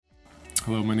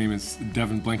Hello, my name is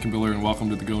Devin Blankenbiller, and welcome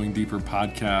to the Going Deeper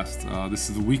podcast. This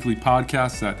is a weekly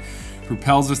podcast that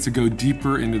propels us to go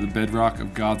deeper into the bedrock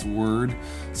of God's Word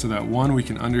so that, one, we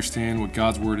can understand what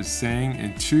God's Word is saying,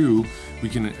 and two, we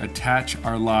can attach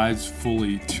our lives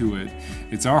fully to it.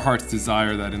 It's our heart's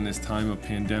desire that in this time of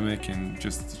pandemic and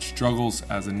just struggles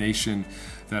as a nation,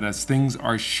 that as things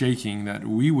are shaking, that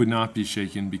we would not be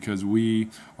shaken because we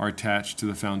are attached to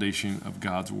the foundation of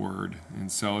God's Word.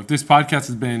 And so if this podcast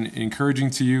has been encouraging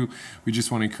to you, we just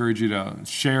want to encourage you to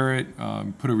share it,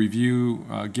 put a review,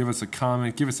 give us a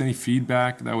comment, give us any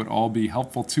feedback. That would all be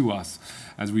helpful to us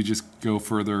as we just go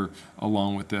further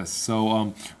along with this.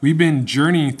 So we've been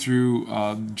journeying through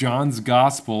John's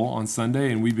Gospel on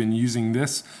Sunday, and we've been using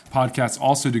this podcast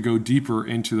also to go deeper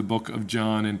into the book of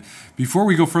John. And before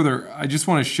we go further, I just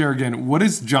want to share again, what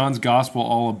is John's Gospel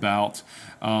all about?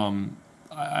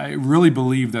 I really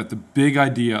believe that the big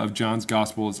idea of John's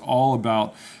Gospel is all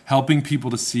about helping people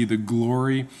to see the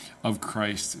glory of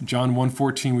Christ. John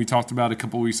 1:14, we talked about a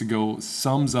couple weeks ago,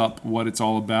 sums up what it's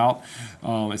all about.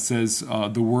 It says,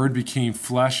 the Word became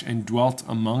flesh and dwelt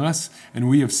among us, and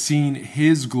we have seen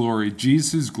His glory,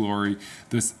 Jesus' glory,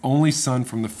 the only Son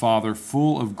from the Father,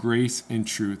 full of grace and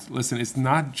truth. Listen, it's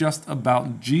not just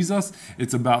about Jesus,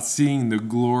 it's about seeing the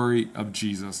glory of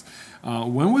Jesus.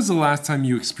 When was the last time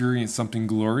you experienced something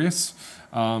glorious?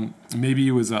 Maybe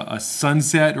it was a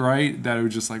sunset, right? That it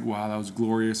was just like, wow, that was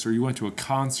glorious. Or you went to a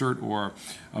concert or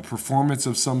a performance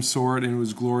of some sort and it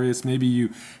was glorious. Maybe you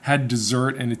had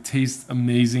dessert and it tastes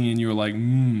amazing and you're like,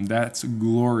 that's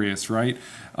glorious, right?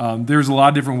 There's a lot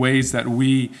of different ways that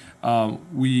we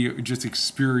just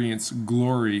experience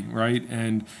glory, right?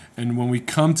 And when we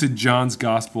come to John's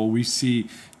Gospel, we see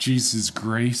Jesus'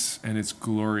 grace, and it's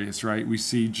glorious, right? We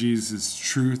see Jesus'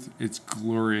 truth, it's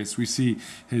glorious. We see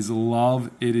His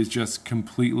love, it is just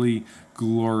completely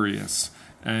glorious.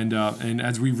 And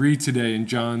as we read today in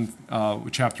John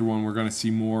chapter 1, we're going to see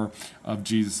more of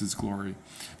Jesus' glory.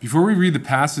 Before we read the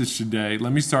passage today,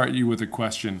 let me start you with a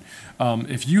question.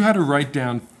 If you had to write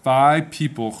down 5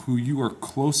 people who you are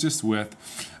closest with,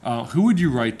 who would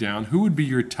you write down? Who would be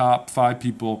your top 5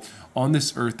 people on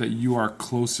this earth that you are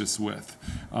closest with?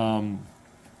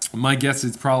 My guess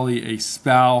is probably a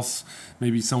spouse,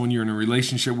 maybe someone you're in a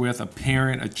relationship with, a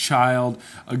parent, a child,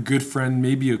 a good friend,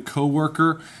 maybe a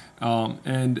coworker.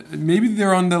 And maybe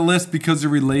they're on the list because they're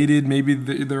related. Maybe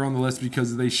they're on the list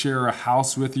because they share a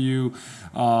house with you.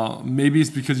 Maybe it's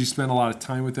because you spend a lot of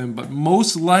time with them. But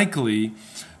most likely,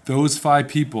 those 5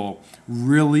 people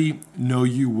really know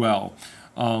you well.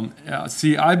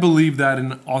 See, I believe that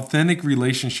an authentic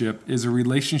relationship is a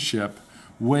relationship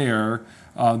where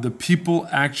the people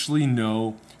actually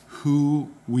know who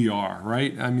we are,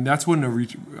 right? I mean, that's what an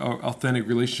authentic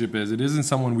relationship is. It isn't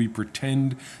someone we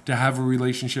pretend to have a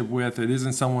relationship with. It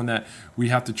isn't someone that we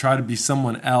have to try to be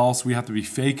someone else. We have to be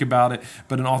fake about it.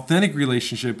 But an authentic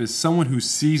relationship is someone who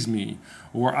sees me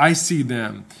or I see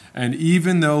them. And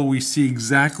even though we see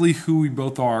exactly who we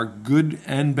both are, good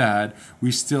and bad,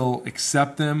 we still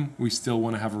accept them. We still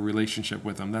want to have a relationship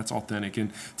with them. That's authentic.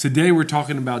 And today we're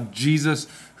talking about Jesus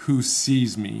who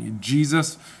sees me.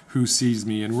 Jesus who sees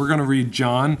me. And we're going to read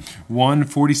John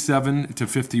 1:47 to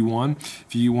 51.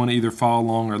 If you want to either follow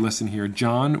along or listen here.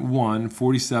 John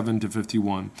 1:47 to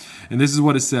 51. And this is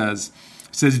what it says.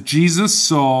 It says, Jesus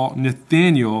saw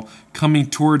Nathanael coming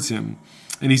towards him.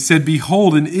 And he said,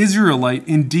 Behold, an Israelite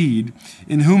indeed,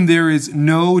 in whom there is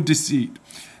no deceit.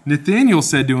 Nathanael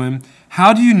said to him,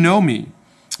 How do you know me?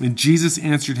 And Jesus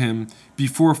answered him,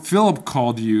 Before Philip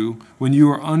called you, when you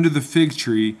were under the fig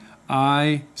tree,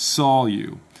 I saw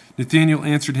you. Nathanael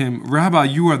answered him, Rabbi,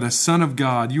 you are the Son of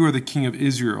God, you are the King of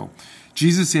Israel.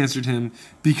 Jesus answered him,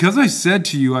 Because I said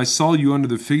to you, I saw you under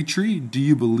the fig tree, do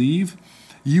you believe?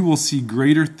 You will see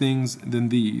greater things than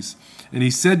these. And he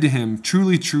said to him,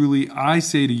 Truly, truly, I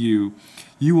say to you,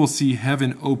 you will see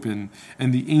heaven open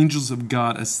and the angels of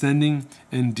God ascending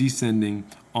and descending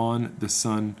on the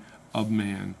Son of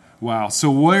Man. Wow. So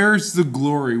where's the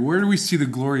glory? Where do we see the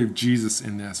glory of Jesus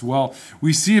in this? Well,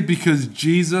 we see it because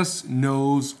Jesus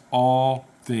knows all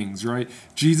things, right?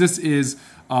 Jesus is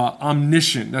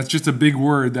omniscient. That's just a big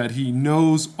word, that he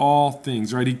knows all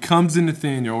things, right? He comes to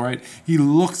Nathanael, right? He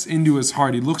looks into his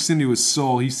heart. He looks into his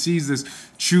soul. He sees this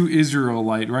true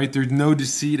Israelite, right? There's no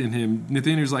deceit in him.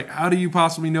 Nathanael's like, how do you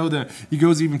possibly know that? He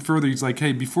goes even further. He's like,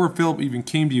 hey, before Philip even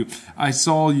came to you, I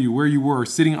saw you where you were,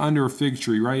 sitting under a fig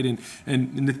tree, right?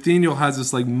 And Nathanael has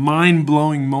this like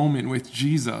mind-blowing moment with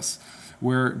Jesus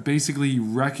where basically he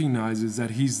recognizes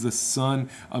that he's the Son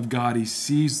of God. He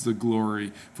sees the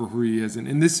glory for who he is.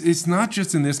 And this, it's not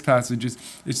just in this passage,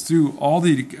 it's through all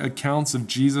the accounts of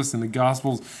Jesus in the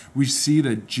Gospels, we see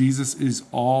that Jesus is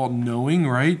all-knowing,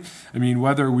 right? I mean,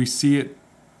 whether we see it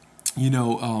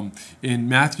in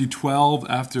Matthew 12,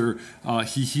 after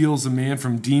he heals a man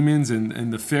from demons,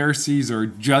 and the Pharisees are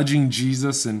judging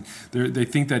Jesus, and they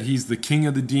think that he's the king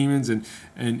of the demons,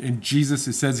 and Jesus,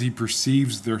 it says he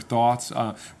perceives their thoughts.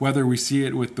 Whether we see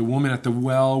it with the woman at the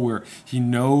well, where he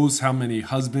knows how many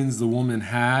husbands the woman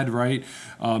had, right?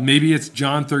 Maybe it's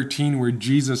John 13, where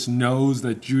Jesus knows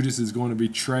that Judas is going to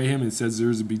betray him and says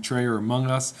there's a betrayer among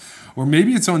us. Or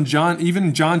maybe it's on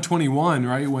even John 21,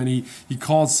 right, when he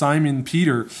calls Simon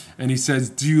Peter and he says,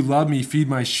 "Do you love me? Feed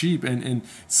my sheep." And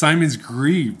Simon's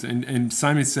grieved. And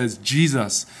Simon says,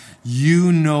 "Jesus,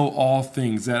 you know all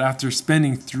things." That after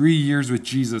spending 3 years with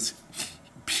Jesus,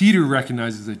 Peter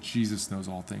recognizes that Jesus knows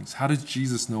all things. How does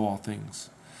Jesus know all things?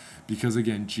 Because,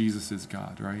 again, Jesus is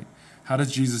God, right? How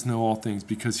does Jesus know all things?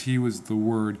 Because he was the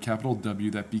Word, capital W,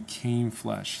 that became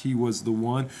flesh. He was the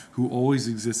one who always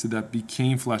existed that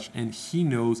became flesh, and he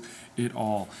knows it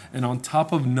all. And on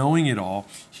top of knowing it all,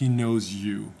 he knows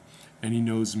you, and he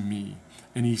knows me,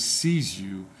 and he sees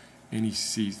you, and he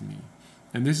sees me.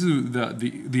 And this is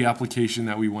the application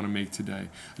that we want to make today.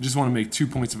 I just want to make 2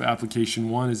 points of application.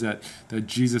 One is that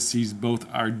Jesus sees both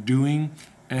our doing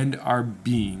and our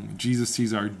being. Jesus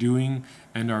sees our doing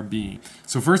and our being.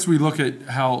 So first we look at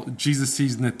how Jesus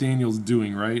sees Nathanael's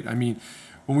doing, right? I mean,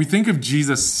 when we think of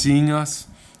Jesus seeing us,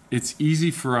 it's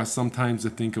easy for us sometimes to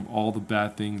think of all the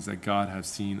bad things that God has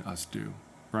seen us do,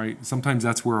 right? Sometimes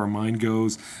that's where our mind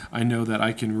goes. I know that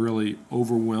I can really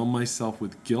overwhelm myself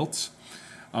with guilt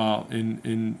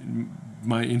in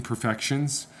my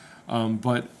imperfections.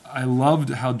 But I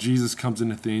loved how Jesus comes to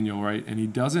Nathanael, right? And he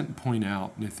doesn't point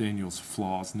out Nathanael's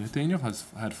flaws. Nathanael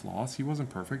had flaws. He wasn't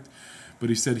perfect. But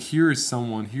he said, here's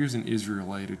an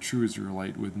Israelite, a true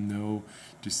Israelite with no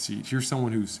deceit. Here's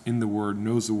someone who's in the Word,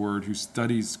 knows the Word, who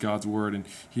studies God's Word, and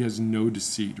he has no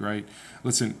deceit, right?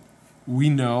 Listen, we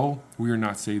know we are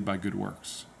not saved by good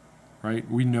works, right?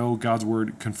 We know God's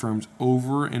Word confirms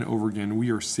over and over again,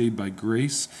 we are saved by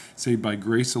grace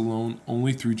alone,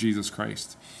 only through Jesus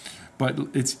Christ. But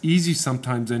it's easy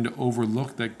sometimes then to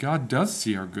overlook that God does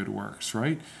see our good works,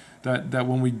 right? That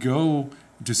when we go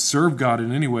to serve God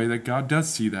in any way, that God does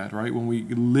see that, right? When we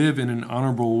live in an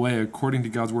honorable way according to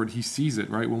God's Word, he sees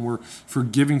it, right? When we're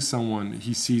forgiving someone,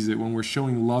 he sees it. When we're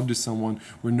showing love to someone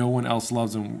where no one else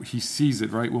loves them, he sees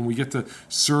it, right? When we get to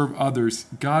serve others,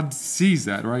 God sees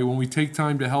that, right? When we take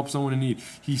time to help someone in need,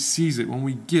 he sees it. When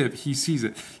we give, he sees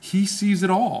it. He sees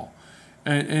it all.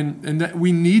 And that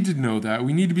we need to know that.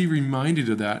 We need to be reminded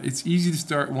of that. It's easy to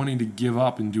start wanting to give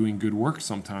up in doing good work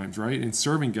sometimes, right? And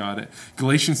serving God.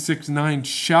 Galatians 6:9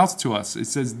 shouts to us. It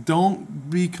says,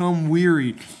 "Don't become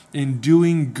weary in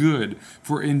doing good,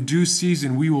 for in due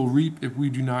season we will reap if we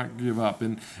do not give up."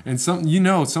 And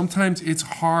sometimes it's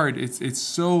hard. It's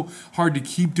so hard to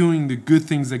keep doing the good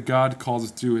things that God calls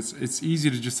us to do. It's easy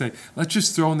to just say, let's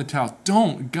just throw in the towel.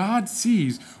 Don't. God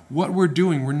sees what we're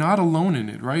doing. We're not alone in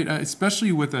it, right?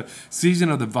 Especially with the season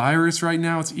of the virus right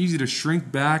now, it's easy to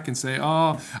shrink back and say,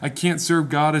 oh, I can't serve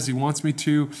God as he wants me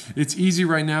to. It's easy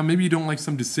right now. Maybe you don't like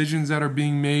some decisions that are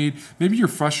being made. Maybe you're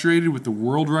frustrated with the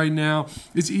world right now.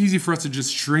 It's easy for us to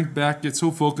just shrink back, get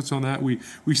so focused on that, we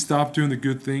stop doing the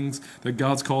good things that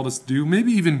God's called us to do.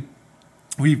 Maybe even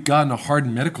we've gotten a hard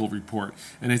medical report,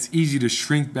 and it's easy to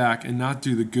shrink back and not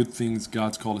do the good things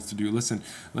God's called us to do. Listen,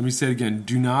 let me say it again.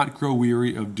 Do not grow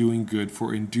weary of doing good,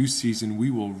 for in due season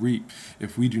we will reap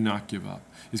if we do not give up.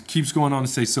 It keeps going on to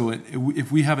say, so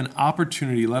if we have an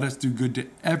opportunity, let us do good to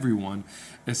everyone,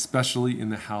 especially in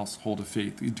the household of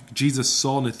faith. Jesus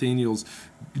saw Nathanael's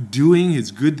doing,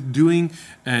 his good doing,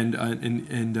 and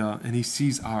he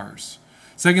sees ours.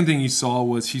 Second thing he saw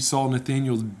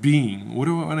Nathanael's being. What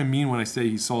do I mean when I say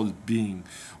he saw his being?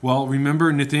 Well,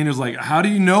 remember, Nathanael's like, how do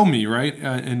you know me, right?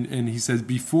 And he says,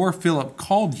 before Philip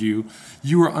called you,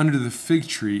 you were under the fig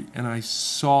tree, and I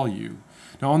saw you.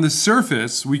 Now, on the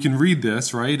surface, we can read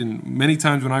this, right? And many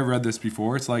times when I read this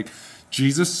before, it's like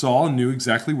Jesus saw and knew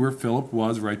exactly where Philip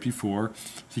was right before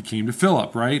he came to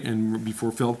Philip, right? And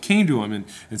before Philip came to him,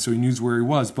 and so he knew where he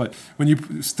was. But when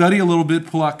you study a little bit,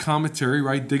 pull out commentary,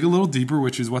 right? Dig a little deeper,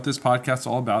 which is what this podcast is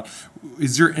all about.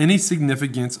 Is there any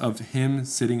significance of him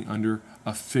sitting under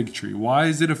a fig tree? Why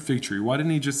is it a fig tree? Why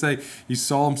didn't he just say he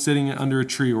saw him sitting under a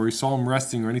tree, or he saw him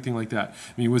resting, or anything like that?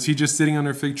 I mean, was he just sitting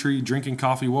under a fig tree drinking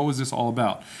coffee? What was this all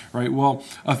about, right? Well,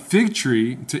 a fig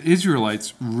tree to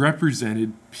Israelites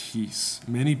represented peace.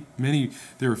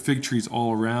 There were fig trees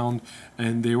all around,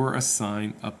 and they were a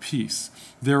sign of peace.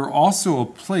 They were also a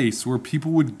place where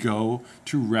people would go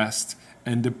to rest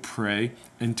and to pray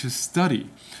and to study.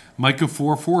 Micah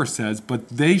 4:4 says, "But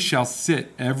they shall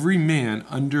sit every man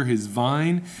under his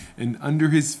vine and under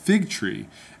his fig tree,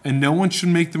 and no one should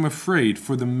make them afraid,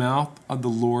 for the mouth of the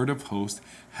Lord of hosts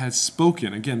has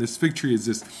spoken." Again, this fig tree is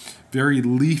this very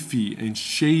leafy and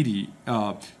shady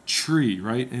tree,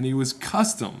 right? And it was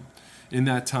custom in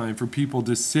that time for people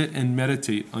to sit and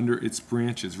meditate under its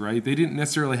branches, right? They didn't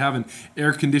necessarily have an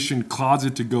air-conditioned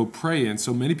closet to go pray in,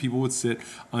 so many people would sit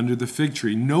under the fig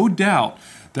tree. No doubt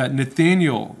that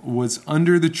Nathanael was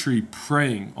under the tree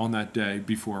praying on that day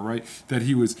before, right? That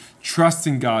he was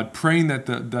trusting God, praying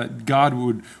that God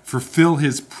would fulfill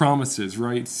his promises,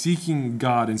 right? Seeking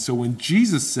God. And so when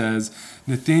Jesus says,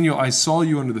 "Nathanael, I saw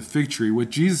you under the fig tree," what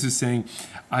Jesus is saying,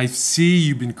 I see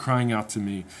you've been crying out to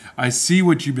me. I see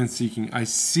what you've been seeking. I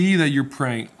see that you're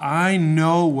praying. I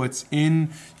know what's in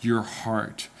your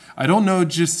heart. I don't know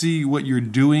just see what you're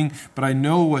doing, but I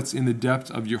know what's in the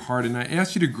depth of your heart. And I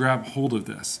ask you to grab hold of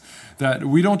this, that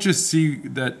we don't just see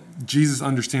that Jesus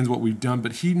understands what we've done,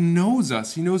 but he knows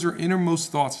us. He knows our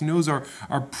innermost thoughts. He knows our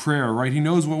prayer, right? He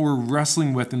knows what we're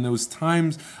wrestling with in those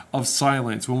times of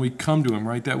silence when we come to him,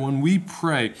 right? That when we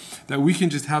pray, that we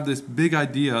can just have this big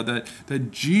idea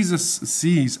that Jesus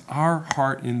sees our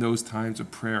heart in those times of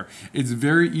prayer. It's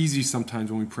very easy sometimes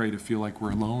when we pray to feel like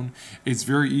we're alone. It's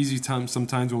very easy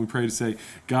sometimes when we pray to say,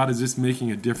 "God, is this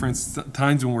making a difference?"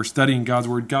 Times when we're studying God's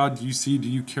word, "God, do you see? Do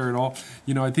you care at all?"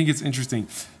 I think it's interesting.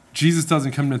 Jesus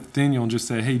doesn't come to Nathanael and just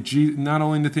say, "Hey, not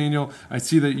only Nathanael, I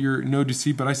see that you're no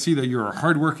deceit, but I see that you're a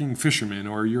hardworking fisherman,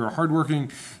 or you're a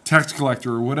hardworking tax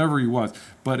collector," or whatever he was.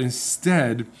 But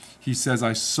instead, he says,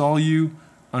 "I saw you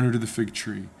under the fig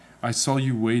tree. I saw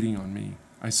you waiting on me.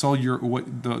 I saw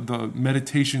what the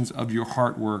meditations of your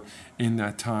heart were in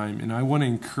that time." And I want to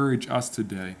encourage us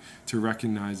today to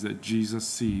recognize that Jesus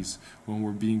sees when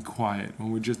we're being quiet,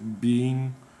 when we're just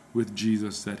being with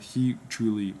Jesus, that he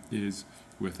truly is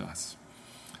with us.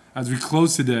 As we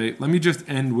close today, let me just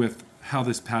end with how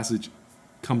this passage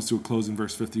comes to a close in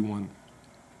verse 51.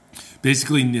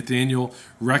 Basically, Nathanael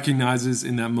recognizes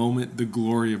in that moment the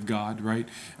glory of God, right?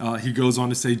 He goes on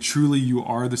to say, "Truly you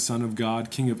are the Son of God,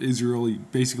 King of Israel." He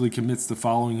basically commits to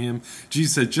following him.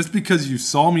 Jesus said, "Just because you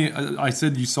saw me," I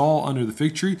said you saw under the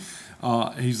fig tree,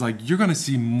 he's like, "You're going to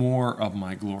see more of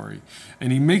my glory."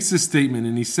 And he makes this statement,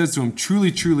 and he says to him,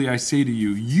 "Truly, truly, I say to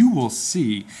you, you will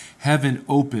see heaven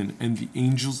open and the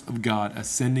angels of God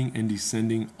ascending and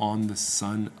descending on the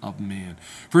Son of Man."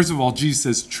 First of all, Jesus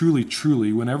says, "Truly,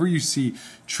 truly." Whenever you see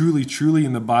 "truly, truly"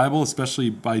 in the Bible,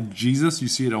 especially by Jesus, you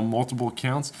see it on multiple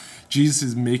accounts. Jesus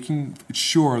is making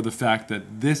sure of the fact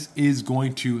that this is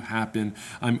going to happen.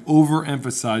 I'm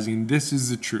overemphasizing this is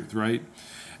the truth, right?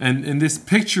 And this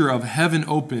picture of heaven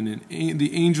open and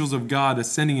the angels of God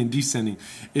ascending and descending,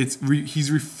 he's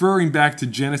referring back to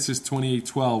Genesis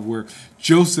 28:12, where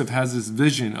Joseph has this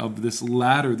vision of this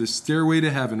ladder, this stairway to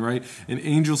heaven, right? And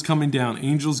angels coming down,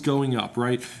 angels going up,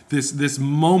 right? This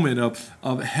moment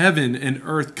of heaven and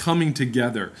earth coming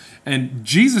together. And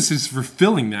Jesus is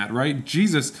fulfilling that, right?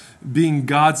 Jesus, being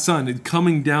God's son and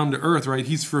coming down to earth, right?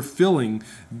 He's fulfilling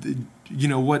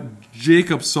what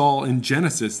Jacob saw in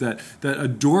Genesis, that a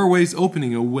doorway's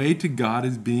opening, a way to God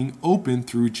is being opened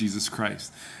through Jesus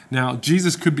Christ. Now,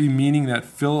 Jesus could be meaning that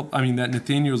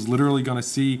Nathanael is literally going to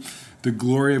see the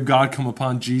glory of God come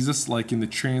upon Jesus, like in the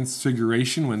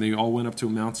Transfiguration when they all went up to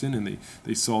a mountain and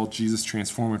they saw Jesus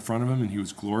transform in front of him and he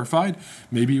was glorified.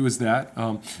 Maybe it was that.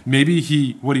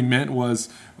 Maybe what he meant was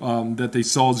that they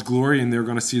saw his glory and they were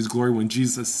going to see his glory when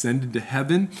Jesus ascended to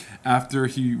heaven after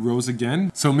he rose again.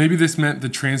 So maybe this meant the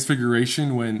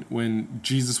Transfiguration when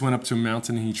Jesus went up to a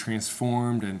mountain and he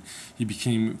transformed and he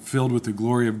became filled with the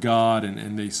glory of God,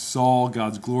 and they saw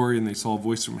God's glory and they saw a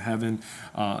voice from heaven.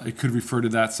 It could refer to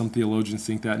that. Some theologians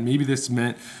think that. Maybe this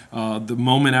meant the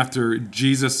moment after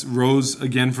Jesus rose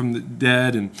again from the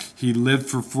dead and he lived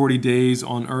for 40 days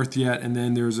on earth yet, and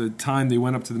then there's a time they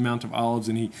went up to the Mount of Olives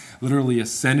and he literally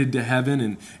ascended to heaven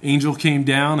and angel came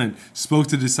down and spoke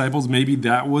to the disciples. Maybe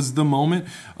that was the moment.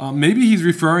 Maybe he's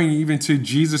referring even to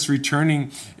Jesus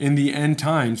returning in the end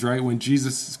times, right? When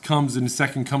Jesus comes in the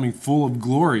second coming full of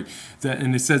glory,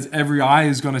 and it says every eye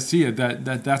is going to see it,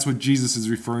 that's what Jesus is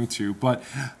referring to. But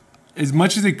as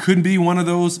much as it could be one of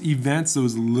those events,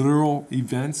 those literal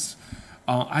events,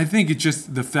 I think it's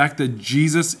just the fact that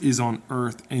Jesus is on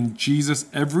earth, and Jesus,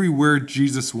 everywhere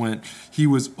Jesus went, he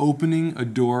was opening a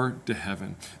door to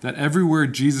heaven. That everywhere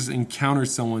Jesus encountered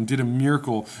someone, did a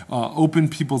miracle,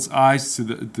 opened people's eyes to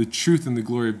the truth and the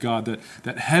glory of God,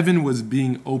 that heaven was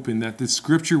being opened, that the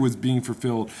scripture was being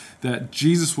fulfilled, that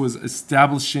Jesus was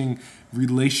establishing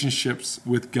relationships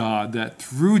with God, that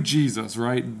through Jesus,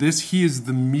 right, he is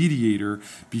the mediator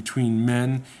between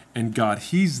men and God.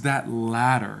 He's that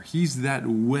ladder. He's that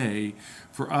way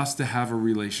for us to have a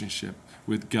relationship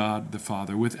with God the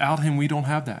Father. Without him, we don't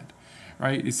have that,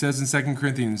 right? It says in 2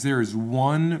 Corinthians, there is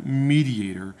one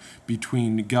mediator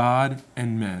between God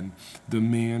and men, the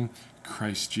man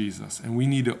Christ Jesus. And we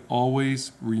need to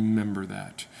always remember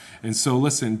that. And so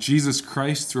listen, Jesus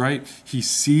Christ, right? He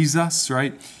sees us,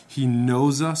 right? He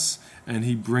knows us, and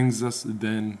he brings us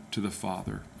then to the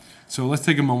Father. So let's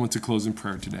take a moment to close in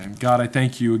prayer today. God, I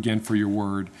thank you again for your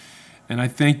word. And I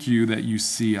thank you that you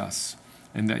see us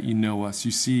and that you know us.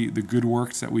 You see the good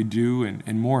works that we do,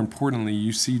 and more importantly,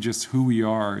 you see just who we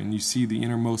are, and you see the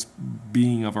innermost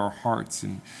being of our hearts.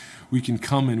 And we can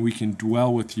come and we can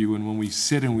dwell with you. And when we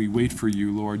sit and we wait for you,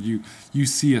 Lord, you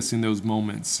see us in those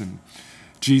moments. And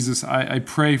Jesus, I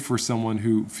pray for someone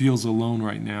who feels alone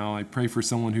right now. I pray for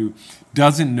someone who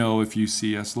doesn't know if you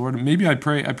see us, Lord. Maybe I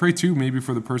pray too, maybe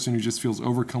for the person who just feels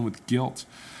overcome with guilt,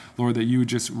 Lord, that you would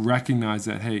just recognize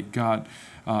that, hey, God,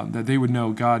 that they would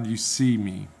know, God, you see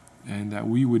me, and that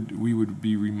we would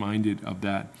be reminded of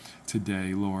that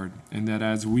today, Lord. And that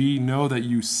as we know that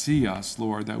you see us,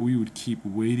 Lord, that we would keep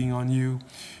waiting on you.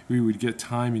 We would get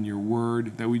time in your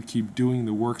word, that we'd keep doing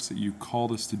the works that you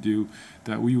called us to do,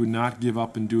 that we would not give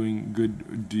up in doing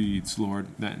good deeds, Lord,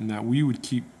 and that we would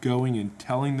keep going and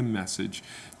telling the message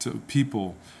to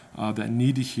people that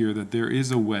need to hear that there is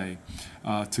a way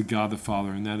to God the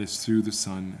Father, and that is through the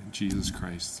Son, Jesus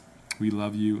Christ. We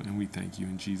love you and we thank you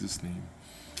in Jesus' name.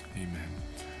 Amen.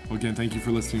 Well, again, thank you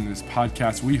for listening to this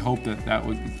podcast. We hope that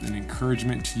was an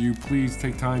encouragement to you. Please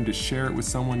take time to share it with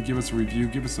someone. Give us a review.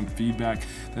 Give us some feedback.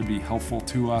 That'd be helpful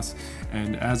to us.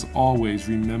 And as always,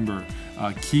 remember,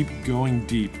 keep going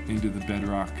deep into the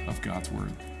bedrock of God's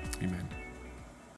Word. Amen.